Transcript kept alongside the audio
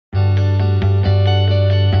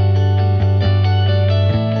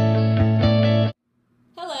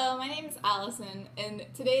and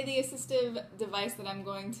today the assistive device that I'm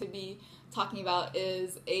going to be talking about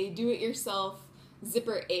is a do-it-yourself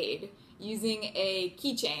zipper aid using a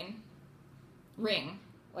keychain ring,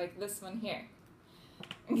 like this one here.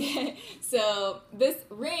 Okay, so this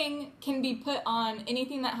ring can be put on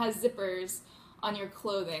anything that has zippers on your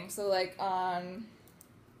clothing, so like on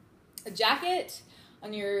a jacket,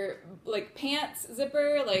 on your like pants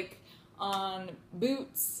zipper, like on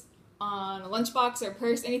boots, on a lunchbox or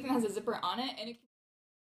purse, anything that has a zipper on it. And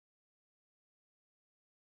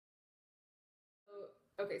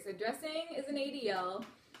okay, so dressing is an ADL,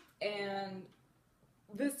 and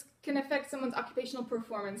this can affect someone's occupational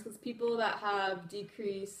performance because people that have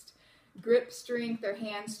decreased grip strength, their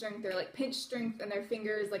hand strength, their like pinch strength in their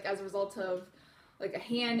fingers, like as a result of like a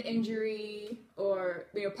hand injury or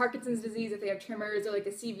Parkinson's disease if they have tremors, or like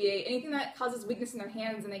a CVA, anything that causes weakness in their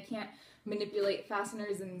hands and they can't manipulate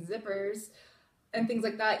fasteners and zippers and things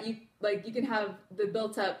like that, you can have the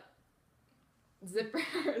built up zipper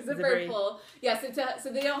pull. Yeah,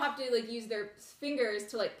 so they don't have to like use their fingers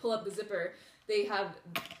to like pull up the zipper. They have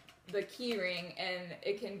the key ring, and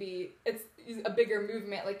it's a bigger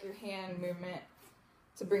movement, like your hand movement,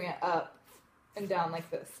 to bring it up and down like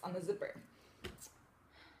this on the zipper.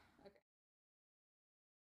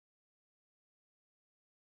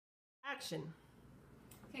 Action.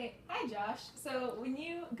 Okay, hi Josh. So when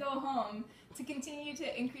you go home to continue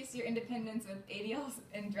to increase your independence with ADLs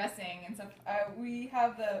and dressing and stuff, we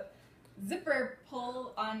have the zipper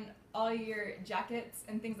pull on all your jackets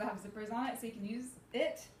and things that have zippers on it, so you can use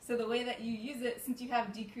it. So the way that you use it, since you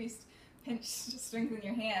have decreased pinch strength in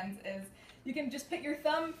your hands, is you can just put your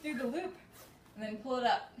thumb through the loop and then pull it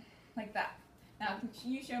up like that. Now,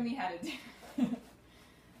 can you show me how to do it?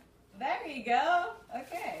 There you go.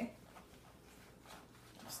 Okay.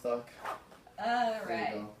 Stuck.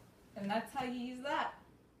 Alright. And that's how you use that.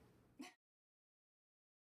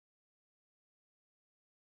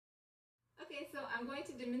 Okay, so I'm going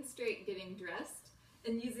to demonstrate getting dressed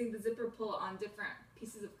and using the zipper pull on different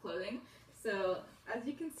pieces of clothing. So, as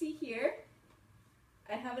you can see here,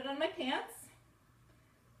 I have it on my pants,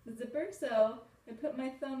 the zipper, so I put my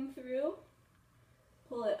thumb through,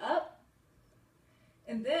 pull it up,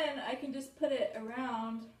 and then I can just put it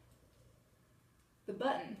around the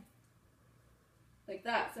button, like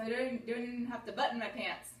that. So I don't even have to button my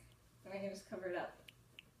pants. Then I can just cover it up.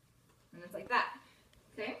 And it's like that.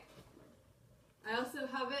 Okay? I also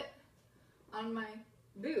have it on my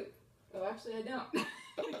boot. Oh, actually I don't.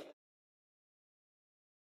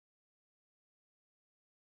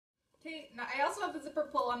 Okay, now I also have the zipper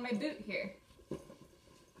pull on my boot here.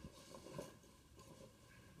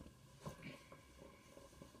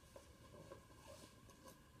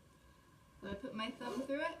 So I put my thumb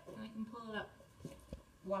through it and I can pull it up.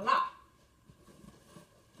 Voila!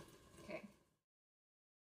 Okay.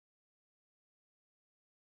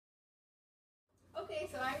 Okay,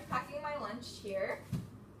 so I'm packing my lunch here.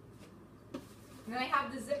 And then I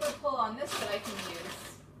have the zipper pull on this that I can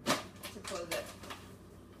use to close it.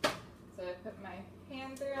 So I put my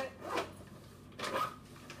hand through it.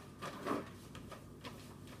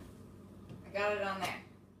 I got it on there.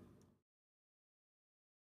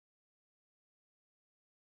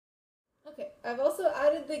 Okay, I've also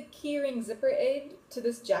added the keyring zipper aid to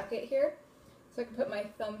this jacket here, so I can put my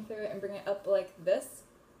thumb through it and bring it up like this.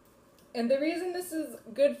 And the reason this is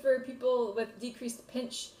good for people with decreased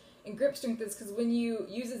pinch and grip strength is because when you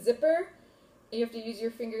use a zipper, you have to use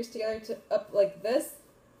your fingers together to up like this,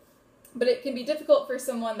 but it can be difficult for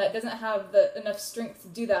someone that doesn't have enough strength to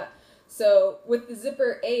do that. So with the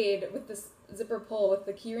zipper aid, with this zipper pull with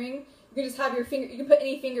the keyring, you can just have your finger, you can put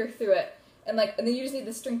any finger through it. And then you just need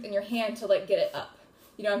the strength in your hand to like get it up.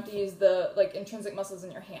 You don't have to use the like intrinsic muscles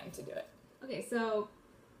in your hand to do it. Okay, so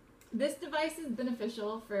this device is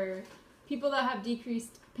beneficial for people that have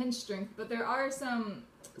decreased pinch strength, but there are some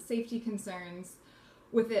safety concerns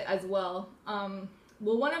with it as well.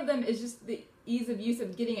 Well, one of them is just the ease of use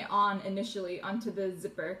of getting it on initially onto the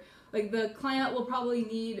zipper. Like the client will probably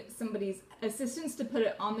need somebody's assistance to put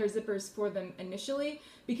it on their zippers for them initially,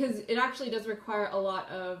 because it actually does require a lot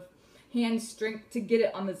of hand strength to get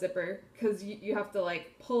it on the zipper, because you have to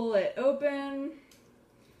like pull it open,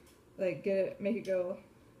 like make it go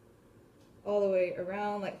all the way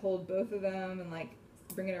around, like hold both of them and like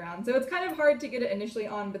bring it around. So it's kind of hard to get it initially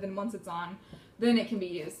on, but then once it's on, then it can be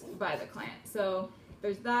used by the client. So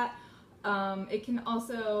there's that. It can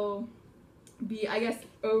also be, I guess,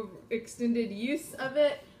 extended use of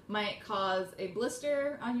it might cause a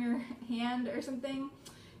blister on your hand or something.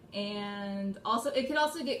 And also, it could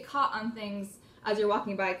also get caught on things as you're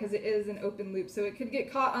walking by, because it is an open loop. So it could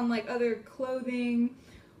get caught on like other clothing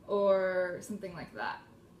or something like that.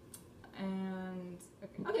 And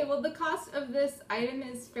okay, well, the cost of this item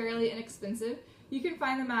is fairly inexpensive. You can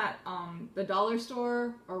find them at the dollar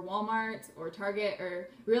store or Walmart or Target or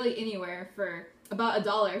really anywhere for about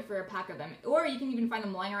 $1 for a pack of them. Or you can even find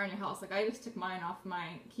them lying around your house. Like I just took mine off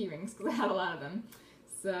my key rings because I had a lot of them.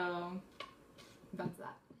 So that's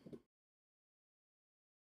that.